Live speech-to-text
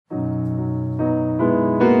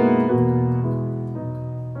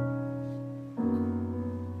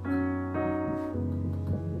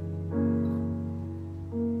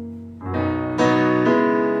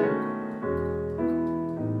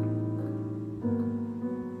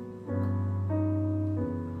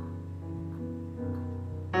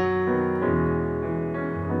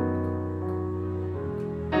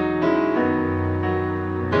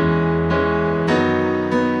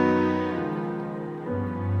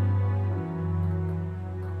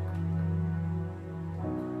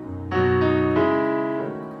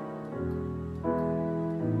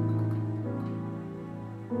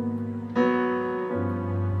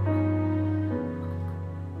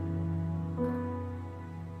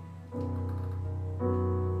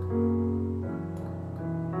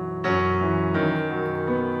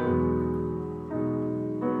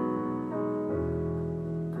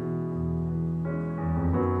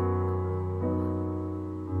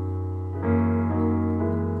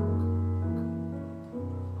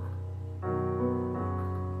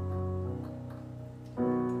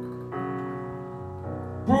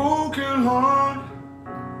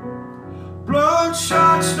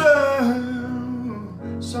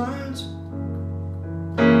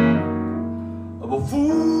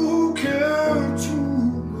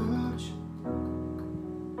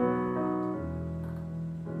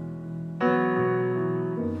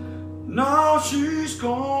he's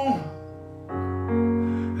gone.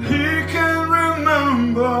 He can't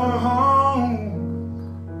remember how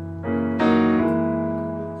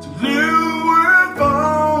to live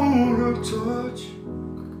without a touch.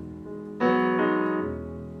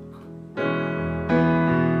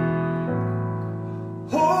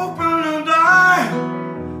 Hoping that I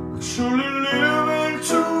would surely live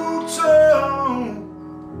into town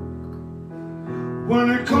when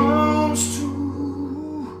it comes to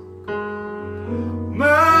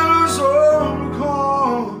matters of the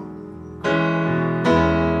heart.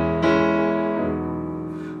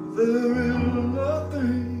 There is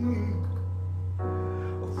nothing a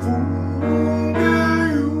fool won't get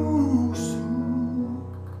used to.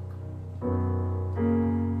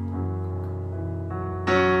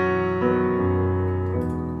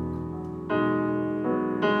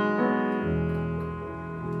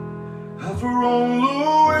 After all the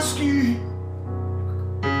whiskey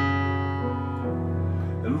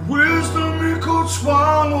and wisdom he could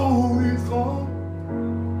swallow, he thought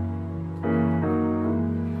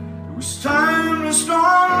it was time to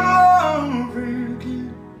start loving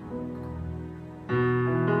again.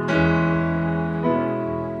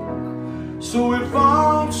 So he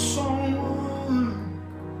found someone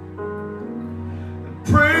and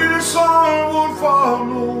prayed his heart would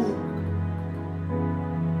follow.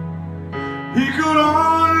 He could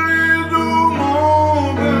only do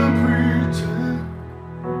more than pretend.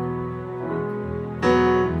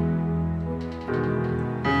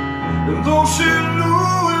 And though she knew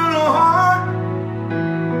in her heart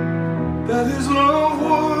that his love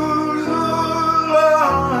was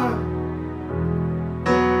alive,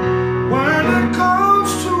 when it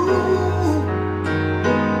comes to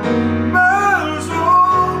matters of the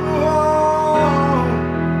heart,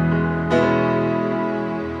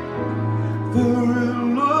 there is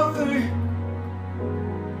nothing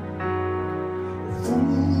a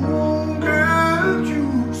fool won't get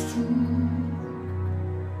used to.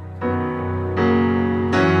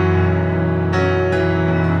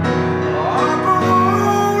 After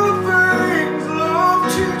all the things love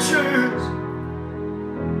teaches,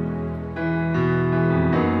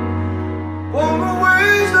 all the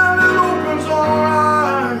ways that it opens our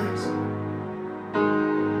eyes,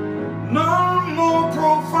 none more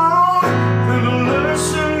profound than the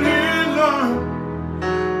lesson he learned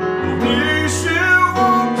the day she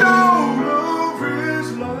walked out of his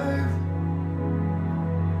life.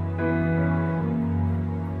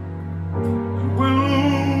 And when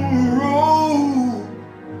the road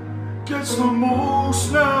gets the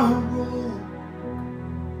most narrow,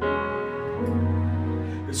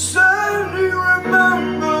 it's sad he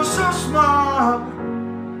remembers her smile,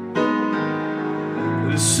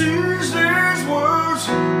 and he sees these words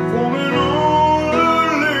forming on her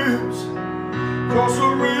lips, cross a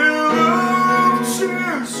river of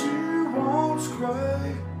tears she won't cry.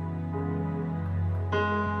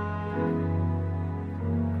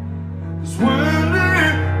 'Cause when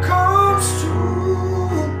it comes to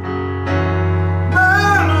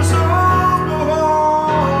matters of the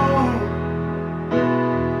heart,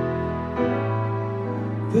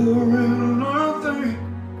 there is nothing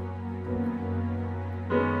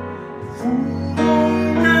a fool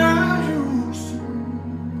won't get used to.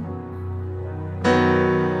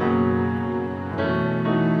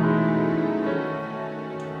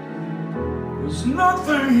 There's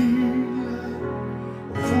nothing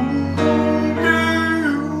a fool won't get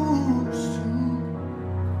used to.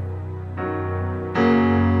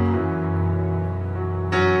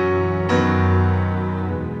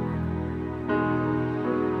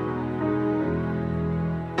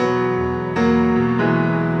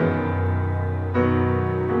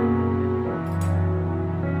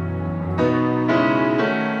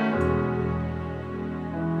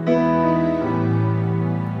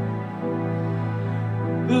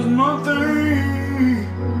 There's nothing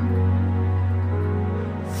a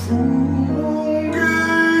fool won't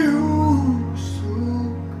get used to.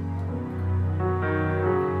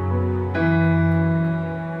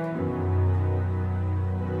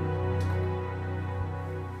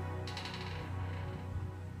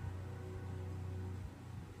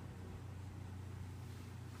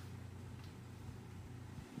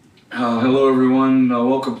 Hello everyone,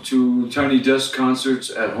 welcome to Tiny Desk Concerts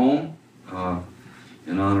at Home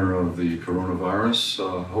in honor of the coronavirus.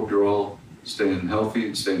 Hope you're all staying healthy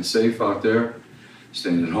and staying safe out there,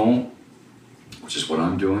 staying at home, which is what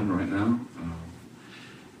I'm doing right now.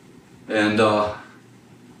 And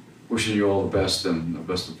wishing you all the best and the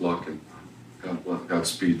best of luck and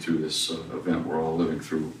Godspeed through this event we're all living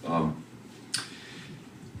through. I'm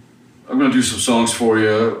going to do some songs for you,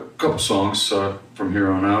 a couple songs from here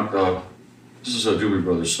on out. This is a Doobie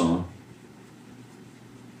Brothers song.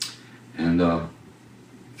 And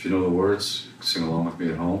if you know the words, sing along with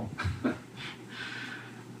me at home.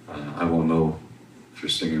 I won't know if you're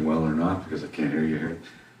singing well or not because I can't hear you here.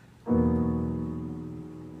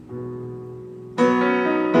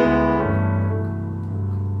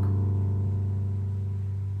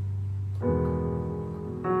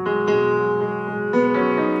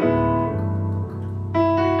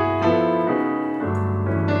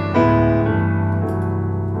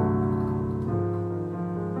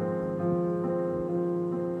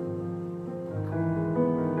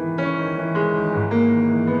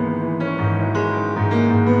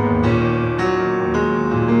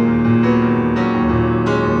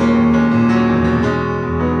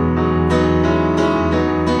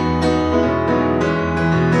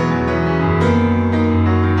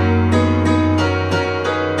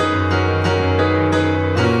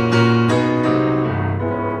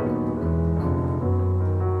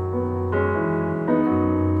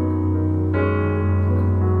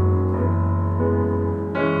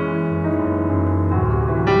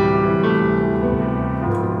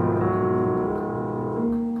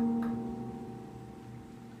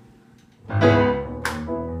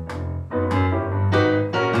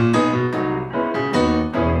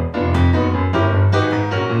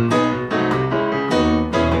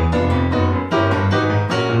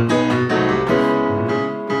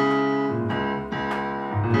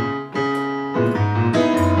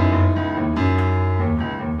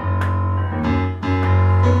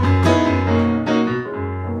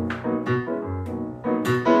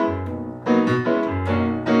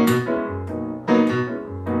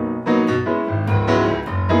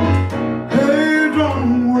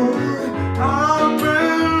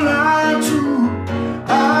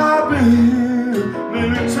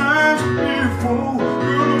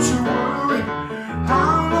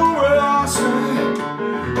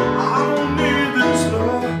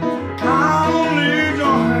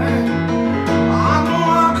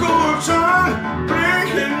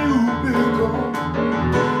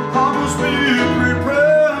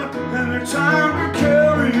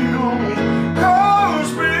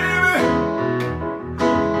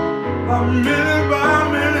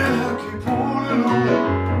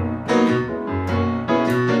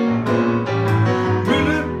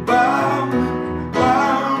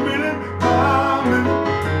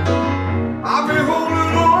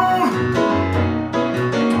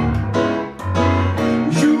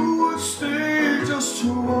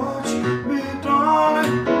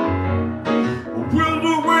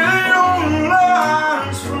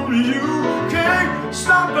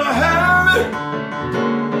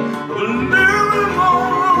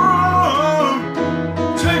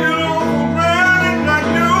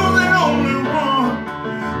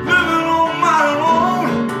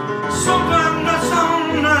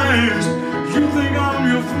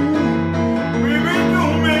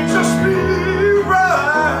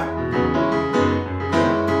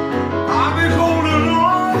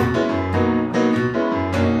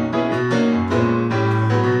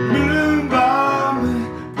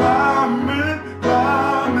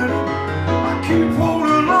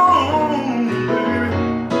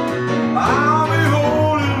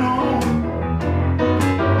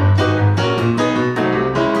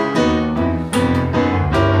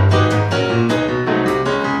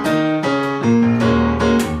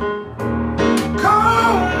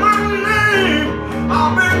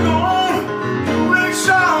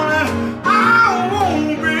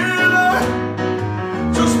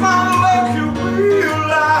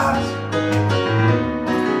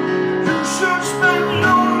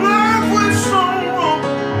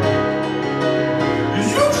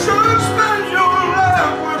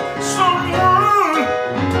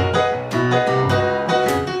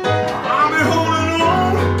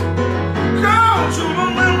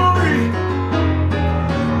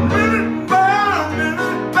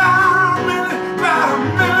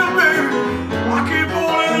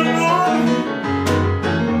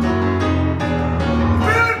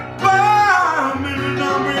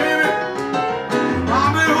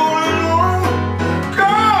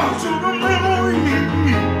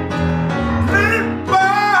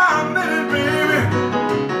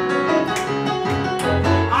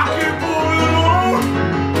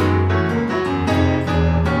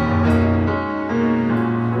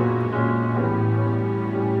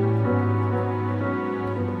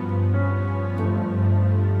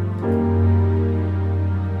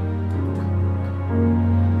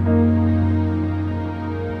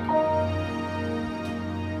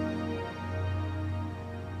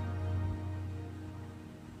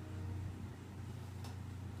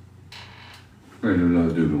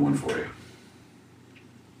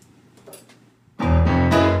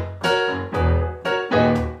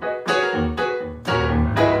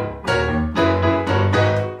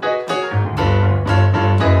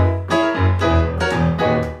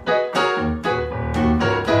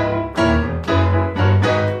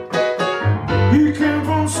 He came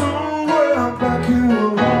from somewhere back here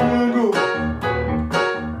long ago.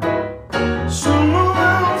 Somewhere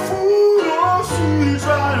around food or sea,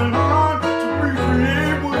 trying hard to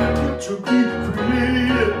recreate what it meant to be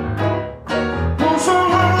created. Once in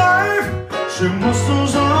her life, she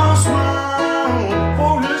musters a smile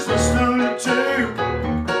for his astounding tale.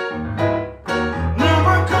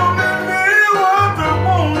 Never coming near what they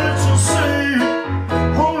wanted to say,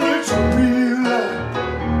 only to realize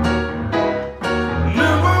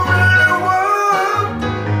never really was.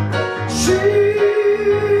 She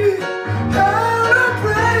had a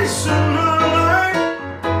place in her life.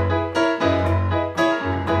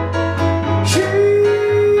 She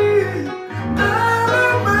never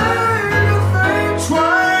made a thing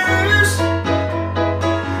twice.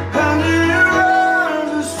 And it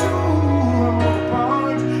rises to our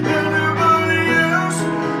apology. Anybody else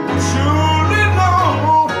would surely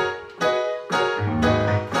know.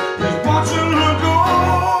 He's watching her go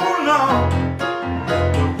now.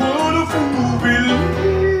 But would a fool believe?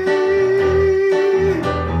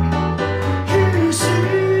 He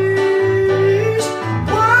sees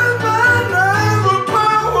one man has the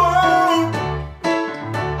power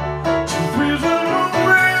to reason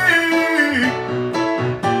away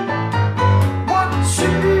what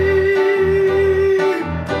seemed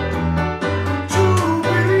to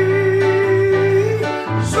be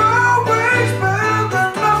is always better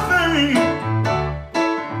than nothing.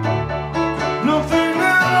 Nothing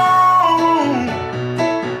at all.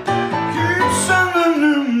 Keep sending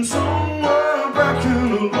him somewhere back in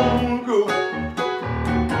the long ago.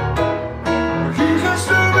 He can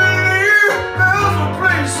still believe there's a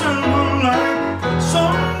place in her life.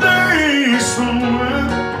 Someday, somewhere,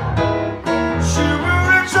 she will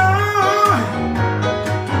return.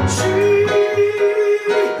 She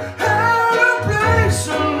had a place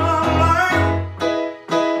in her life.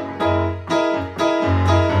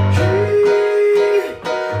 He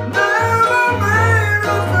never made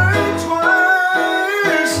a thing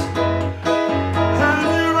twice. And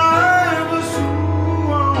he rivals to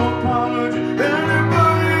our apology.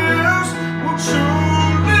 Anybody else would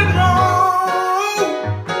surely know.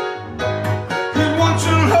 He's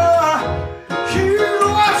watching her. He's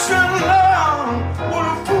watching her. What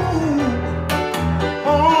a fool.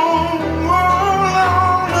 Oh,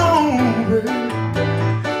 no, baby.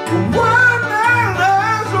 One man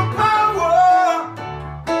has the power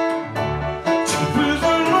to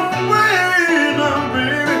reason away now,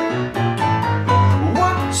 baby.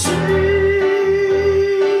 What seemed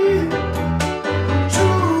to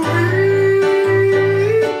be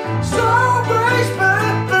is always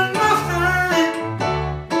better than nothing.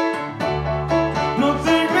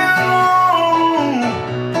 Nothing at all.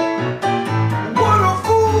 What a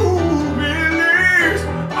fool believes.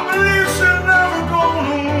 I believe she'll never go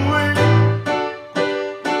away.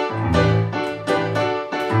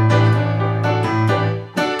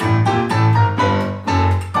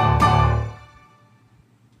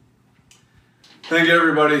 Thank you,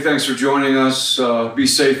 everybody. Thanks for joining us. Be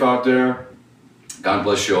safe out there. God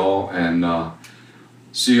bless you all, and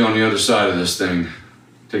see you on the other side of this thing.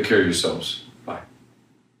 Take care of yourselves.